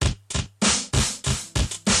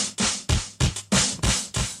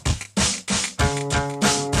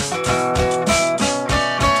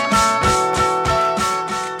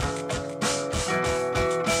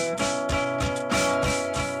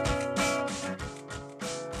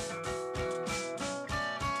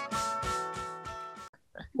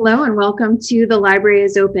Hello and welcome to The Library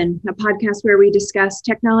is Open, a podcast where we discuss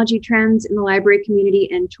technology trends in the library community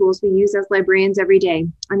and tools we use as librarians every day.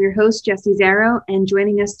 I'm your host, Jessie Zarrow, and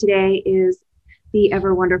joining us today is the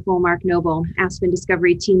ever wonderful Mark Noble, Aspen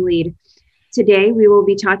Discovery Team Lead. Today, we will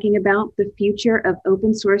be talking about the future of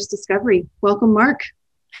open source discovery. Welcome, Mark.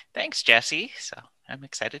 Thanks, Jessie. So I'm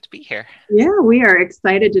excited to be here. Yeah, we are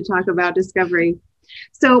excited to talk about discovery.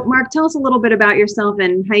 So, Mark, tell us a little bit about yourself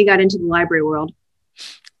and how you got into the library world.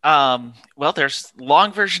 Well, there's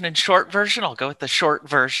long version and short version. I'll go with the short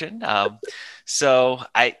version. I'm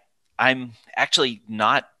actually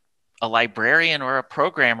not a librarian or a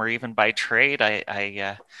programmer even by trade.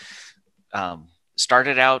 I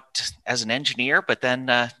started out as an engineer, but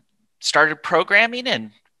then started programming, and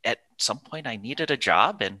at some point I needed a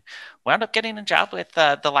job and wound up getting a job with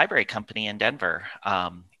the library company in Denver.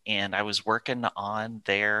 And I was working on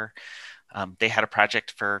they had a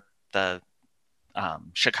project for the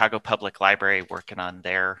Chicago Public Library, working on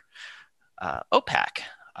their OPAC,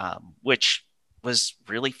 which was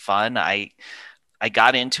really fun. I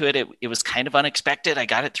got into it. It was kind of unexpected. I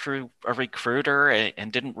got it through a recruiter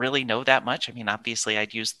and didn't really know that much. I mean, obviously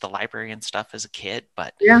I'd used the library and stuff as a kid,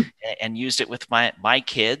 and used it with my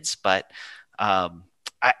kids, but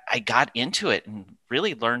I got into it and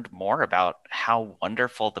really learned more about how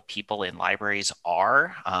wonderful the people in libraries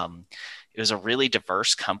are. It was a really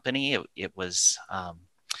diverse company. It was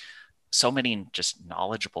so many just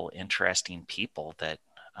knowledgeable, interesting people that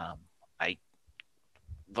I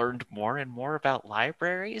learned more and more about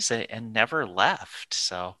libraries and never left.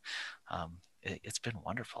 So it's been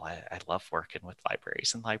wonderful. I love working with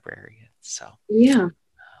libraries and librarians. So Yeah.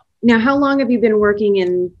 Now, how long have you been working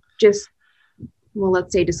in just, well,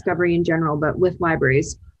 let's say discovery in general, but with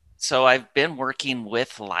libraries? So I've been working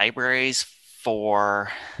with libraries for,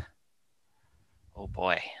 oh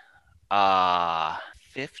boy,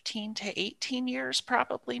 15 to 18 years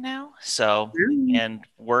probably now. So, and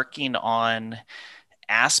working on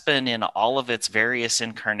Aspen in all of its various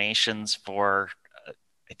incarnations for,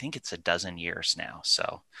 I think it's a dozen years now.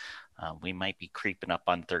 So we might be creeping up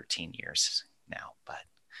on 13 years now, but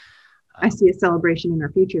I see a celebration in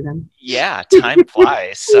our future then. Yeah, time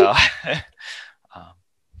flies. So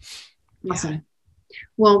awesome. Yeah.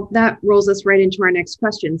 Well, that rolls us right into our next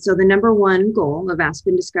question. So the number one goal of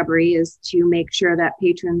Aspen Discovery is to make sure that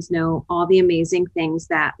patrons know all the amazing things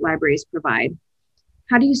that libraries provide.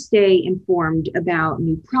 How do you stay informed about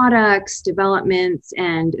new products, developments,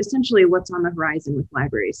 and essentially what's on the horizon with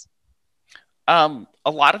libraries? A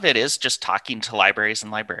lot of it is just talking to libraries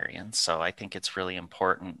and librarians. So I think it's really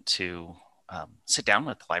important to sit down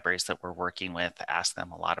with the libraries that we're working with, ask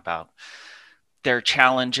them a lot about their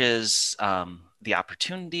challenges, the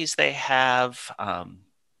opportunities they have,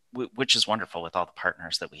 which is wonderful with all the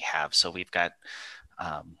partners that we have. So we've got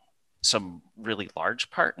some really large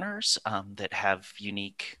partners that have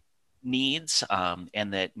unique needs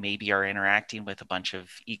and that maybe are interacting with a bunch of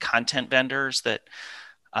e-content vendors that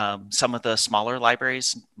some of the smaller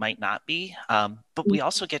libraries might not be. But we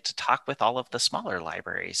also get to talk with all of the smaller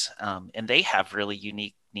libraries, and they have really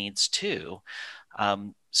unique needs too.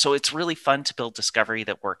 So it's really fun to build discovery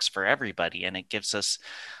that works for everybody, and it gives us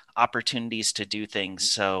opportunities to do things.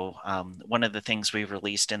 So one of the things we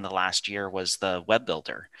released in the last year was the web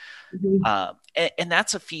builder. And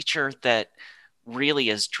that's a feature that really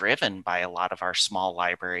is driven by a lot of our small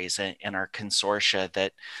libraries and our consortia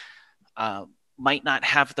that might not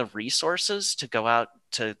have the resources to go out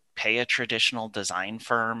to pay a traditional design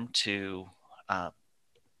firm to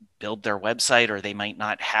build their website, or they might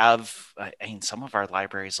not have, I mean, some of our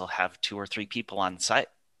libraries will have 2 or 3 people on site,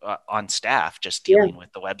 on staff, just dealing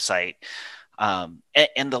with the website. And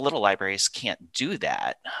the little libraries can't do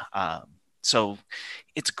that. So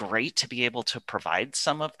it's great to be able to provide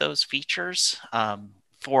some of those features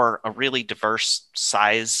for a really diverse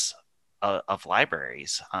size of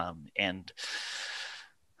libraries. And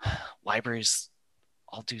libraries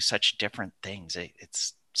all do such different things.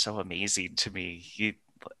 It's so amazing to me.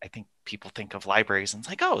 I think people think of libraries and it's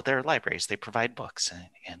like, oh, they're libraries. They provide books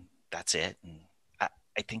and that's it. And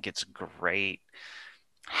I think it's great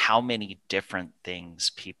how many different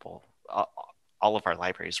things all of our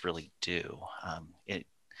libraries really do. It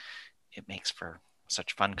makes for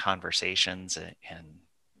such fun conversations and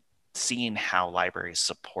seeing how libraries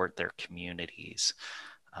support their communities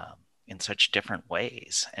in such different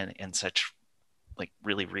ways and in such like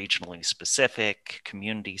really regionally specific,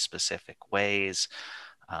 community specific ways.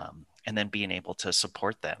 And then being able to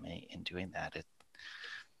support them in doing that.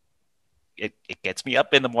 It gets me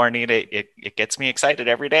up in the morning. It gets me excited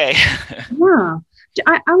every day. Yeah.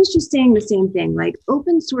 I was just saying the same thing. Like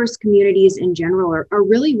open source communities in general are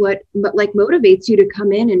really what like motivates you to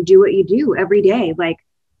come in and do what you do every day. Like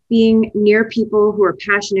being near people who are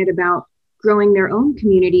passionate about growing their own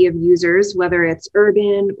community of users, whether it's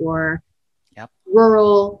urban or Yep.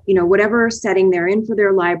 rural, whatever setting they're in for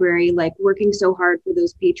their library, like working so hard for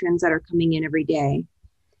those patrons that are coming in every day.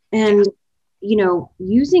 Yeah. And,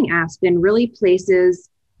 using Aspen really places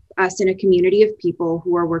us in a community of people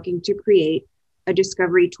who are working to create a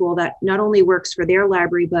discovery tool that not only works for their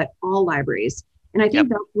library, but all libraries. And I Yep. think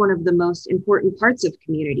that's one of the most important parts of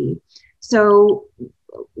community. So,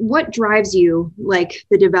 what drives you, like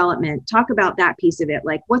the development? Talk about that piece of it.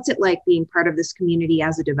 Like, what's it like being part of this community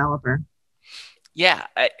as a developer? Yeah.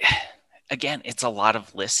 Again, it's a lot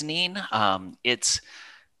of listening.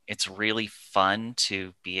 It's really fun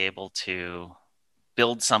to be able to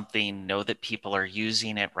build something, know that people are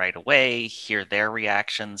using it right away, hear their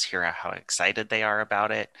reactions, hear how excited they are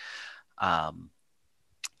about it, um,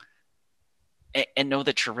 and know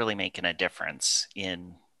that you're really making a difference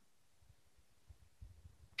in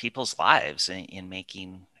people's lives, in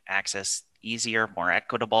making access easier, more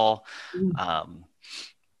equitable, um,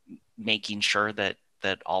 making sure that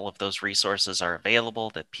all of those resources are available,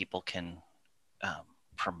 that people can um,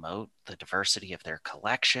 promote the diversity of their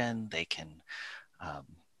collection. They can um,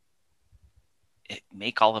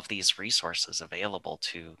 make all of these resources available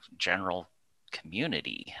to general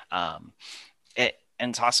community. And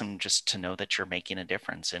it's awesome just to know that you're making a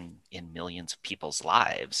difference in millions of people's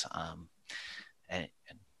lives, and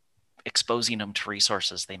exposing them to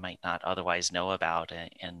resources they might not otherwise know about.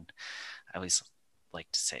 And I always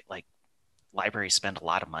like to say, like, libraries spend a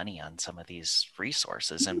lot of money on some of these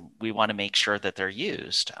resources, and we want to make sure that they're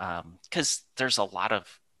used, because there's a lot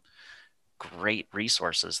of great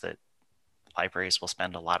resources that libraries will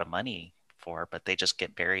spend a lot of money for, but they just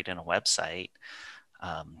get buried in a website.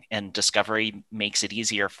 And Discovery makes it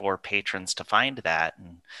easier for patrons to find that.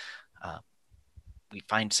 And uh, we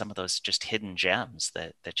find some of those just hidden gems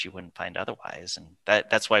that you wouldn't find otherwise. And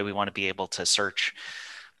that's why we want to be able to search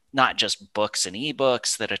not just books and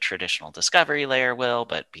ebooks that a traditional discovery layer will,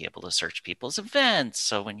 but be able to search people's events.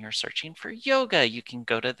 So when you're searching for yoga, you can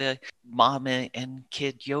go to the mom and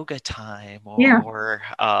kid yoga time, Yeah. or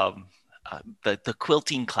the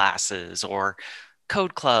quilting classes, or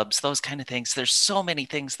code clubs, those kind of things. There's so many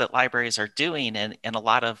things that libraries are doing, and a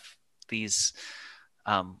lot of these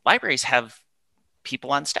libraries have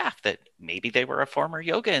people on staff that maybe they were a former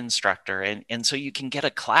yoga instructor, and so you can get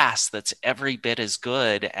a class that's every bit as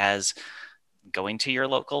good as going to your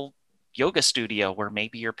local yoga studio, where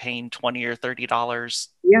maybe you're paying $20 or $30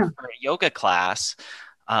 Yeah. for a yoga class.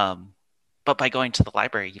 But by going to the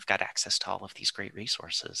library, you've got access to all of these great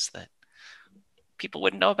resources that people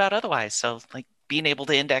wouldn't know about otherwise. So, like, being able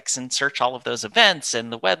to index and search all of those events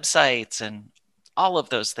and the websites and all of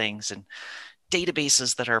those things, and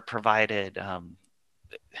databases that are provided.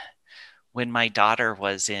 When my daughter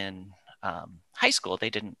was in high school, they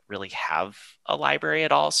didn't really have a library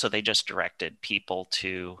at all. So they just directed people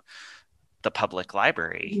to the public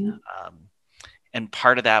library. Mhm. And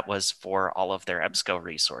part of that was for all of their EBSCO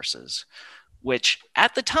resources, which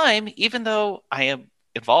at the time, even though I am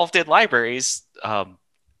involved in libraries,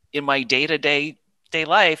 in my day-to-day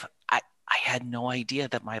life, I had no idea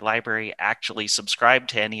that my library actually subscribed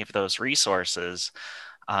to any of those resources.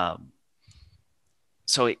 Um,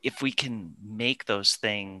 so if we can make those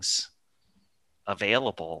things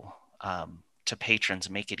available to patrons,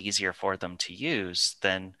 make it easier for them to use,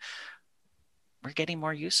 then we're getting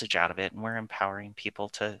more usage out of it, and we're empowering people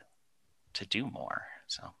to do more.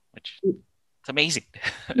 So, which it's amazing.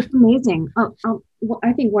 It's amazing. Well,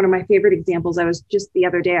 I think one of my favorite examples, I was just the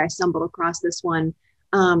other day, I stumbled across this one,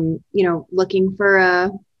 looking for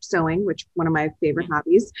a sewing, which one of my favorite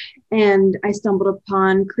hobbies. And I stumbled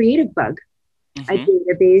upon Creative Bug, a Mm-hmm.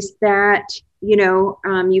 database that,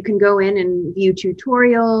 you can go in and view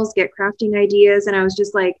tutorials, get crafting ideas. And I was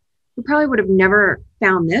just like, we probably would have never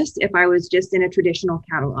found this if I was just in a traditional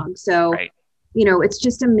catalog. So, Right. it's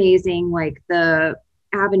just amazing, like the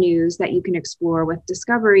avenues that you can explore with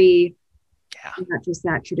Discovery, Yeah. not just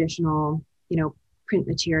that traditional, print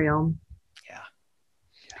material. Yeah.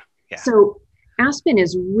 Yeah. So Aspen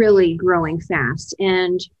is really growing fast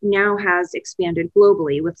and now has expanded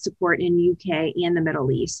globally with support in UK and the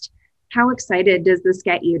Middle East. How excited does this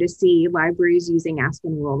get you to see libraries using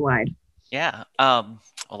Aspen worldwide? Yeah. Well,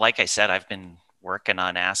 like I said, I've been working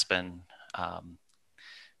on Aspen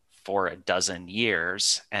for a dozen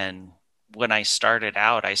years. And when I started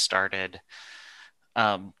out, I started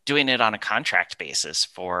doing it on a contract basis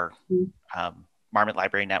for Mhm. Marmot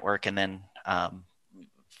Library Network, and then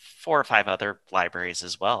 4 or 5 other libraries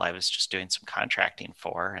as well. I was just doing some contracting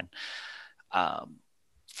for, and um,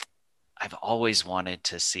 I've always wanted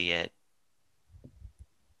to see it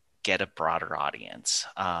get a broader audience.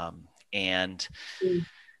 And Mm.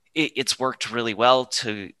 it's worked really well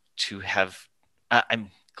to have.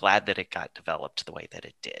 I'm glad that it got developed the way that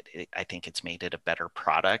it did. I think it's made it a better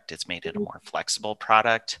product. It's made it a more flexible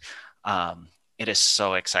product. Um, it is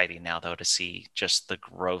so exciting now, though, to see just the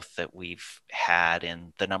growth that we've had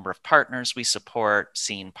in the number of partners we support,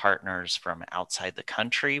 seeing partners from outside the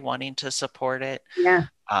country wanting to support it. Yeah.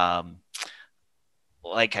 Um,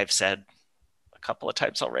 like I've said a couple of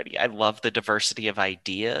times already, I love the diversity of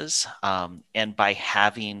ideas. And by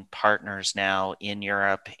having partners now in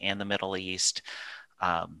Europe and the Middle East,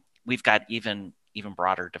 we've got even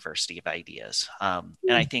broader diversity of ideas. And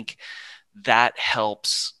I think that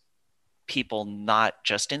helps people not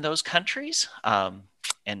just in those countries.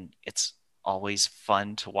 And it's always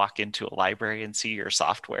fun to walk into a library and see your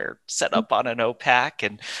software set up on an OPAC.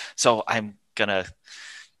 And so I'm going to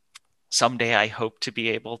someday, I hope to be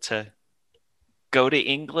able to go to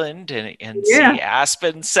England and Yeah. see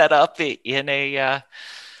Aspen set up in a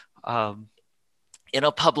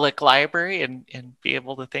public library and be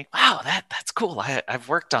able to think, wow, that's cool. I've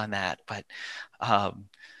worked on that. But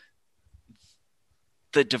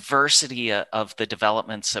the diversity of the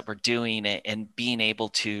developments that we're doing and being able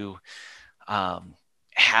to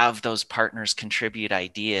have those partners contribute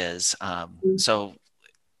ideas. So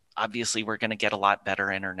obviously we're going to get a lot better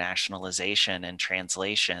internationalization and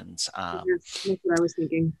translations. Yes, that's what I was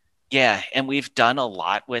thinking. Yeah, and we've done a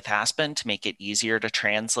lot with Aspen to make it easier to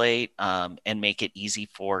translate and make it easy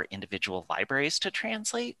for individual libraries to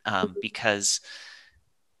translate because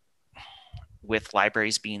with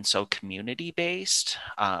libraries being so community based,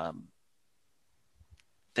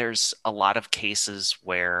 there's a lot of cases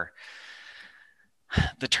where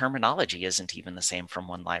the terminology isn't even the same from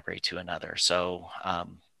one library to another. So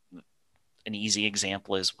an easy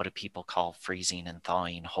example is, what do people call freezing and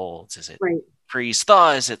thawing holds? Is it Right. freeze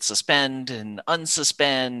thaw? Is it suspend and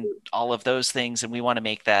unsuspend? All of those things. And we want to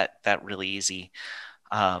make that really easy.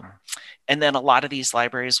 And then a lot of these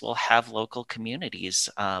libraries will have local communities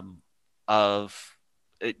of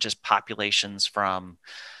just populations from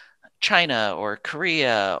China or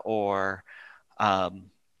Korea or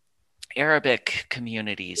Arabic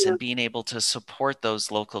communities, and being able to support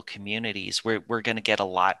those local communities. We're going to get a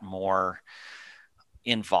lot more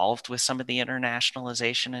involved with some of the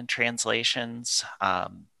internationalization and translations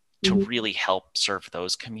to really help serve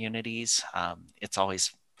those communities.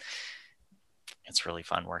 It's really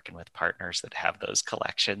fun working with partners that have those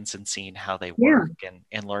collections and seeing how they work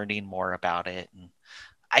and learning more about it. And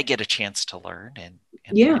I get a chance to learn and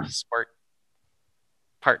support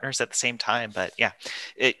partners at the same time. But yeah,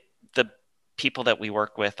 the people that we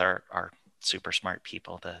work with are super smart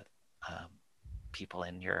people. The people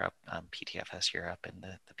in Europe, PTFS Europe, and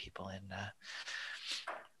the people in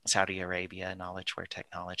Saudi Arabia, KnowledgeWare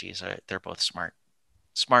Technologies, they're both smart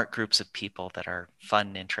groups of people that are fun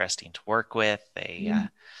and interesting to work with. They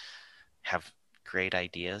have great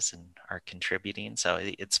ideas and are contributing. So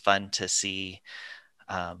it's fun to see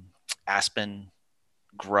Aspen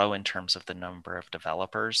grow in terms of the number of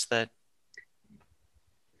developers that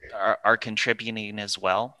are contributing as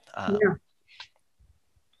well.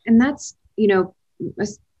 And that's,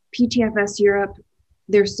 PTFS Europe,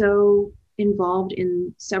 they're so involved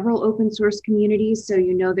in several open source communities. So,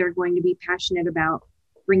 they're going to be passionate about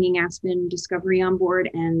bringing Aspen Discovery on board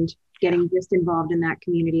and getting just involved in that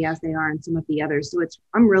community as they are in some of the others. So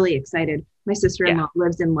I'm really excited. My sister-in-law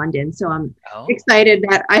lives in London, so I'm excited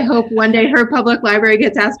that I hope one day her public library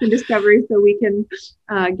gets Aspen Discovery so we can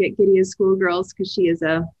get Giddy as schoolgirls, because she is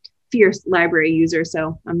a fierce library user.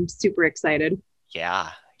 So I'm super excited. Yeah,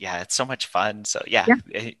 it's so much fun. So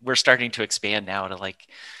we're starting to expand now to like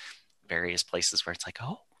various places where it's like,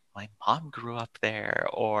 oh, my mom grew up there,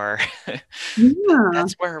 or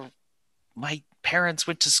that's where my parents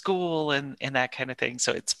went to school and that kind of thing.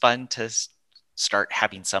 So it's fun to start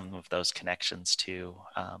having some of those connections too,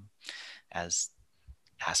 as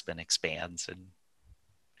Aspen expands and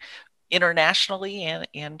internationally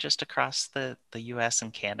and just across the US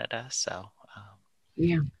and Canada. So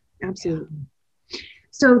absolutely.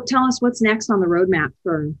 So tell us what's next on the roadmap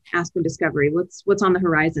for Aspen Discovery. What's on the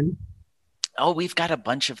horizon? Oh, we've got a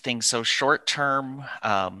bunch of things. So short term,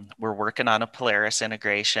 we're working on a Polaris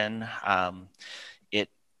integration. It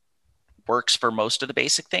works for most of the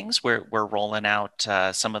basic things. We're rolling out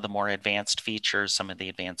some of the more advanced features, some of the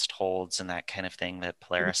advanced holds and that kind of thing that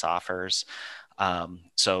Polaris offers.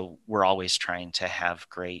 So we're always trying to have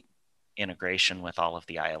great integration with all of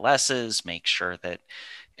the ILSs, make sure that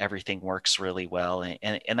everything works really well.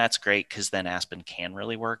 And that's great because then Aspen can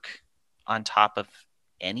really work on top of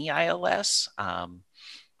any ILS.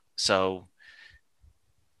 So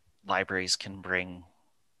libraries can bring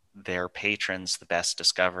their patrons the best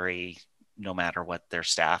discovery no matter what their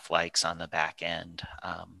staff likes on the back end,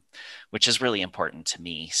 which is really important to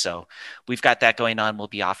me. So we've got that going on. We'll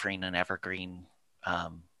be offering an evergreen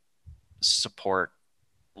support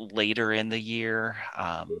later in the year,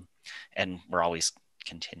 and we're always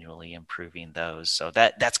continually improving those. So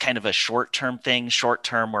that's kind of a short-term thing.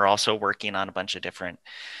 Short-term, we're also working on a bunch of different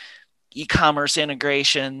e-commerce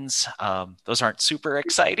integrations. Those aren't super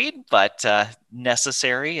exciting, but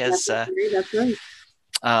necessary as that's right.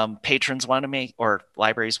 Patrons want to make, or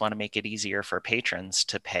libraries want to make it easier for patrons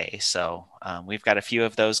to pay. So we've got a few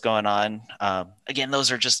of those going on. Again,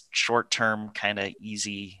 those are just short-term kind of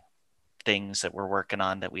easy things that we're working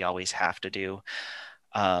on that we always have to do.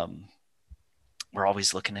 We're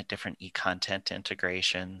always looking at different e-content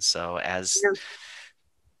integrations. So as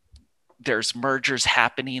there's mergers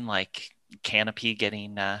happening, like Canopy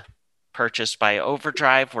getting purchased by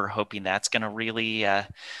Overdrive, we're hoping that's going to really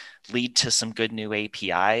lead to some good new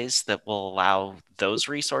APIs that will allow those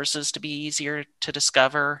resources to be easier to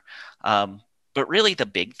discover. But really the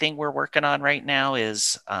big thing we're working on right now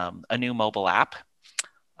is a new mobile app,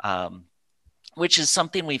 which is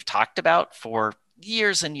something we've talked about for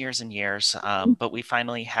years and years and years. But we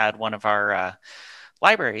finally had one of our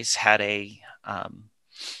libraries had an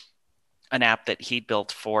app that he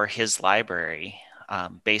built for his library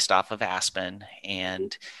based off of Aspen.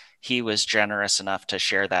 And he was generous enough to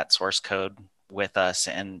share that source code with us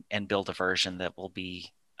and build a version that will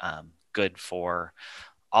be good for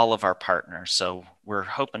all of our partners. So we're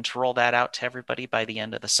hoping to roll that out to everybody by the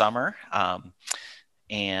end of the summer.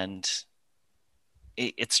 And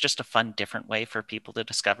it's just a fun, different way for people to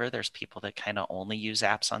discover. There's people that kind of only use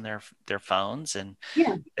apps on their phones, and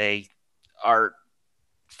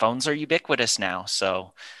phones are ubiquitous now.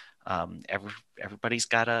 So everybody's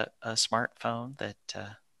got a smartphone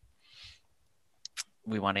that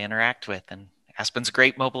we want to interact with. And Aspen's a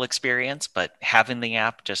great mobile experience, but having the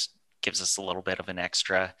app just gives us a little bit of an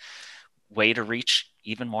extra way to reach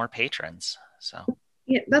even more patrons. So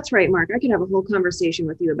yeah, that's right, Mark. I could have a whole conversation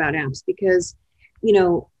with you about apps because,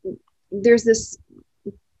 there's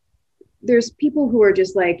people who are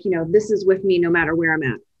just like, this is with me no matter where I'm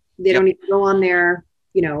at. They don't even go on their,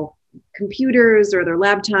 computers or their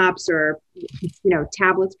laptops or,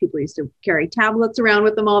 tablets. People used to carry tablets around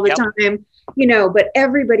with them all the time, but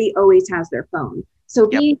everybody always has their phone. So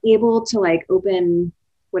being able to like open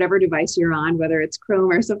whatever device you're on, whether it's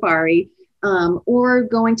Chrome or Safari, or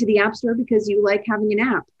going to the App Store because you like having an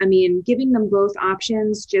app. I mean, giving them both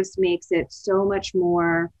options just makes it so much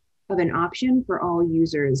more of an option for all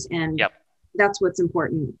users. And that's what's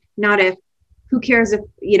important. Not who cares if,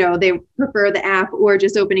 they prefer the app or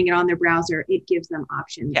just opening it on their browser. It gives them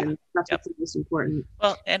options. And that's what's most important.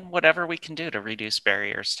 Well, and whatever we can do to reduce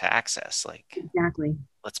barriers to access, exactly.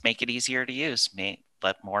 Let's make it easier to use.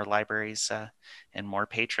 Let more libraries and more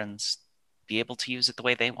patrons be able to use it the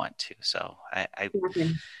way they want to. So I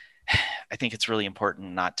think it's really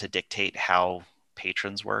important not to dictate how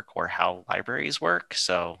patrons work or how libraries work.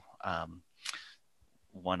 So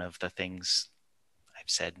one of the things I've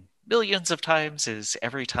said millions of times is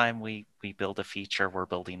every time we build a feature, we're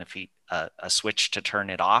building a switch to turn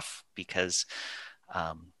it off, because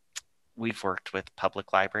we've worked with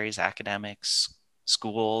public libraries, academics,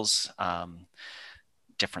 schools,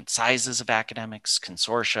 different sizes of academics,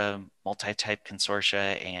 consortia, multi-type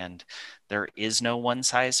consortia, and there is no one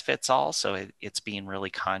size fits all. So it's being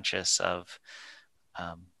really conscious of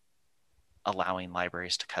allowing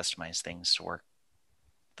libraries to customize things to work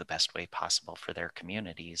the best way possible for their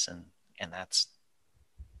communities. And that's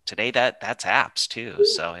today that's apps too.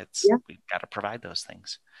 So we've got to provide those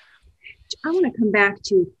things. I want to come back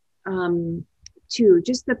to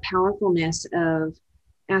just the powerfulness of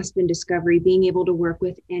Aspen Discovery being able to work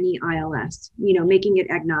with any ILS, making it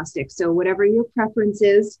agnostic. So whatever your preference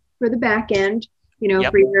is for the back end,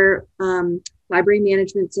 for your library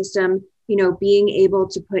management system, being able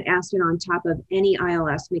to put Aspen on top of any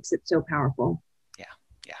ILS makes it so powerful.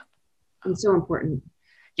 And so important.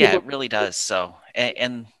 It really does. So,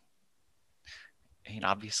 and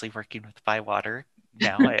obviously working with Bywater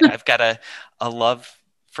now, I've got a love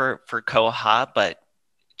for Koha, but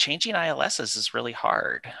changing ILSs is really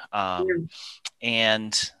hard.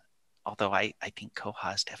 And although I think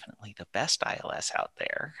Koha is definitely the best ILS out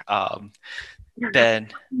there, then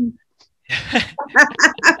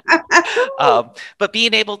but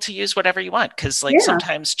being able to use whatever you want, because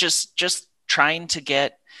sometimes just trying to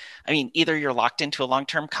get I mean, either you're locked into a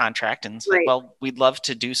long-term contract and it's like, Right. well, we'd love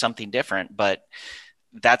to do something different, but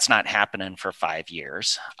that's not happening for 5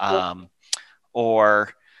 years. Yep.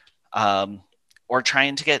 Or um, or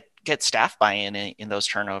trying to get staff buy-in in those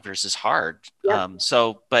turnovers is hard. Yep.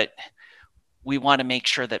 But we want to make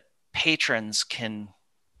sure that patrons can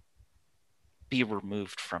be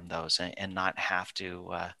removed from those and not have to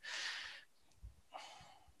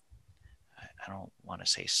I don't want to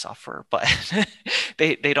say suffer, but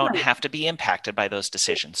they don't Right. have to be impacted by those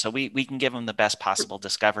decisions. So we can give them the best possible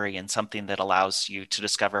discovery and something that allows you to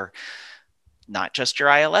discover not just your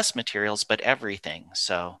ILS materials, but everything.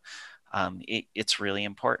 So it's really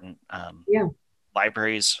important. Yeah.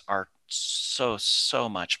 Libraries are so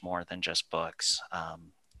much more than just books.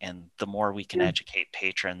 And the more we can Yeah. educate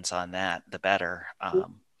patrons on that, the better.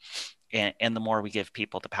 Yeah. And the more we give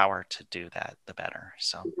people the power to do that, the better.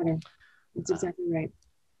 So Better. That's exactly right.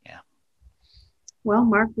 yeah. Well,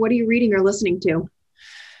 Mark, what are you reading or listening to?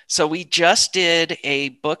 So we just did a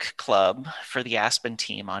book club for the Aspen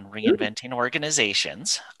team on reinventing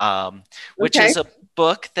organizations, which Okay. is a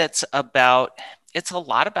book that's about, it's a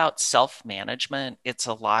lot about self-management. It's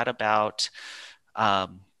a lot about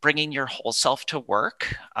bringing your whole self to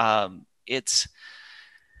work. It's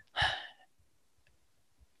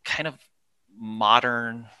kind of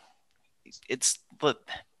modern. It's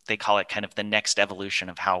they call it kind of the next evolution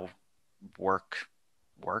of how work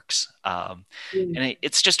works. Yeah. And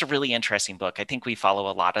it's just a really interesting book. I think we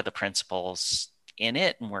follow a lot of the principles in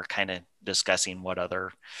it, and we're kind of discussing what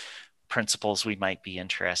other principles we might be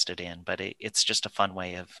interested in. But it's just a fun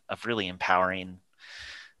way of really empowering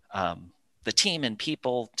the team and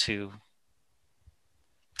people to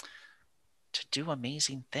do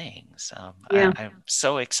amazing things. Yeah. I'm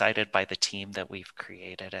so excited by the team that we've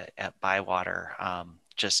created at Bywater.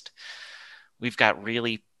 We've got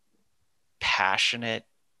really passionate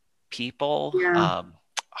people, Yeah.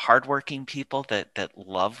 hardworking people that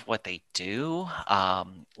love what they do,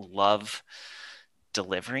 love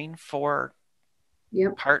delivering for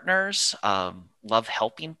Yep. partners, love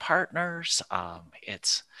helping partners.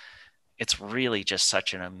 It's really just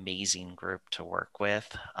such an amazing group to work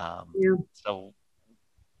with. Yeah. So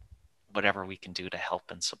whatever we can do to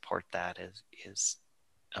help and support that is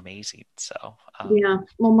amazing. So Yeah.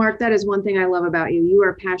 Well, Mark, that is one thing I love about you. You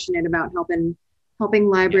are passionate about helping yeah,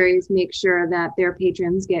 libraries make sure that their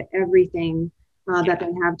patrons get everything that yeah,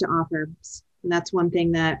 they have to offer. And that's one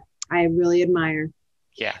thing that I really admire.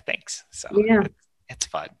 yeah. Thanks. So Yeah. it's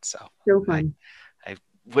fun. So So I fun. I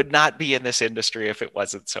would not be in this industry if it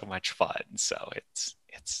wasn't so much fun. So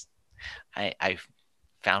I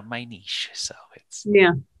found my niche. So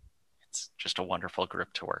Yeah. it's just a wonderful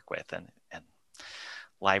group to work with, and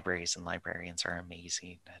libraries and librarians are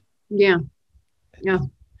amazing. Yeah. Yeah.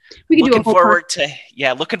 We could do a whole part.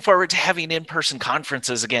 Looking forward to having in-person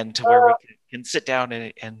conferences again to where we can sit down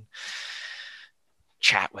and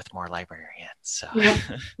chat with more librarians. So Yep.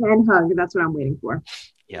 And hug. That's what I'm waiting for.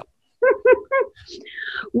 yep.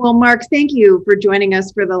 Well, Mark, thank you for joining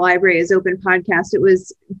us for the Library is Open podcast. It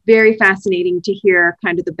was very fascinating to hear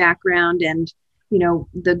kind of the background and,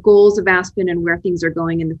 the goals of Aspen and where things are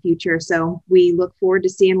going in the future. So we look forward to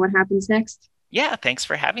seeing what happens next. Yeah, thanks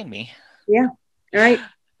for having me. Yeah. All right.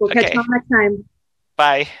 We'll catch you Okay. all next time.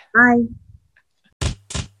 Bye. Bye.